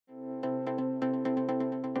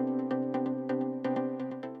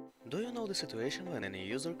the situation when any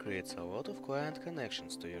user creates a lot of client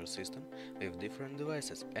connections to your system with different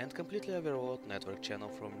devices and completely overload network channel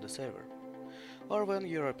from the server. Or when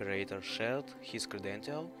your operator shared his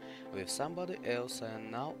credential with somebody else and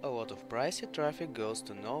now a lot of pricey traffic goes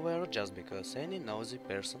to nowhere just because any nosy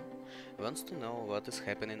person wants to know what is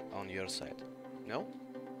happening on your site. No?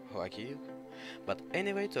 Lucky you. But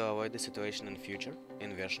anyway, to avoid the situation in future,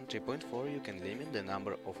 in version 3.4 you can limit the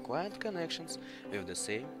number of client connections with the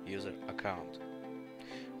same user account.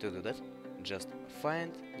 To do that, just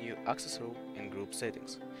find new access rule in group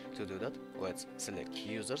settings. To do that, let's select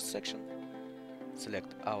users section,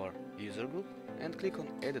 select our user group and click on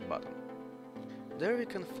edit button. There we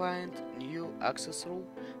can find new access rule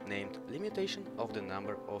named limitation of the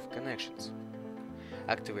number of connections.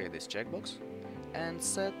 Activate this checkbox and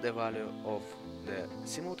set the value of the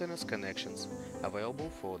simultaneous connections available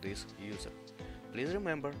for this user. Please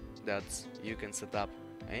remember that you can set up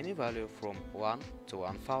any value from 1 to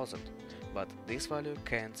 1000, but this value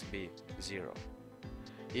can't be 0.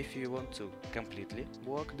 If you want to completely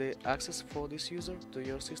block the access for this user to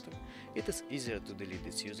your system, it is easier to delete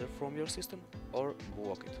this user from your system or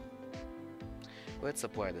block it. Let's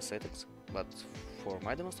apply the settings, but for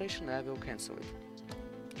my demonstration I will cancel it,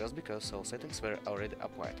 just because all settings were already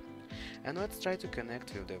applied. And let's try to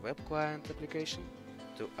connect with the web client application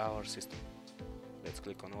to our system. Let's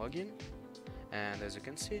click on login, and as you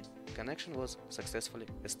can see, connection was successfully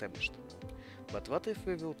established. But what if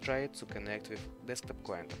we will try to connect with desktop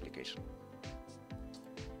client application?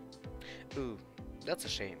 Ooh, that's a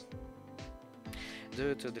shame.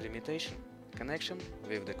 Due to the limitation, connection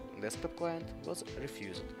with the desktop client was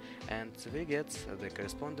refused, and we get the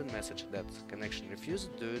corresponding message that connection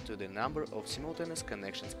refused due to the number of simultaneous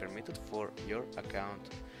connections permitted for your account,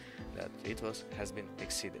 that has been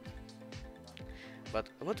exceeded. But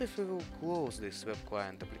what if we will close this web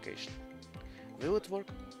client application? Will it work?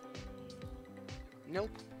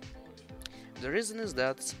 Nope. The reason is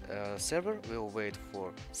that server will wait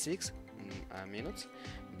for 6 minutes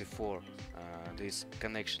before this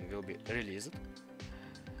connection will be released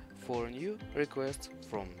for new requests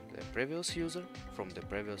from the previous user from the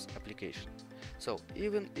previous application. So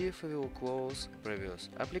even if we will close previous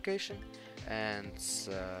application and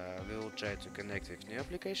we will try to connect with new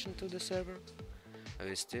application to the server,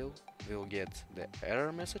 we still will get the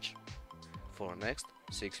error message for next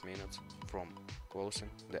 6 minutes from closing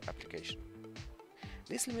the application.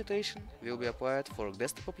 This limitation will be applied for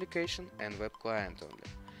desktop application and web client only.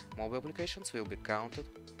 Mobile applications will be counted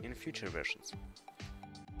in future versions.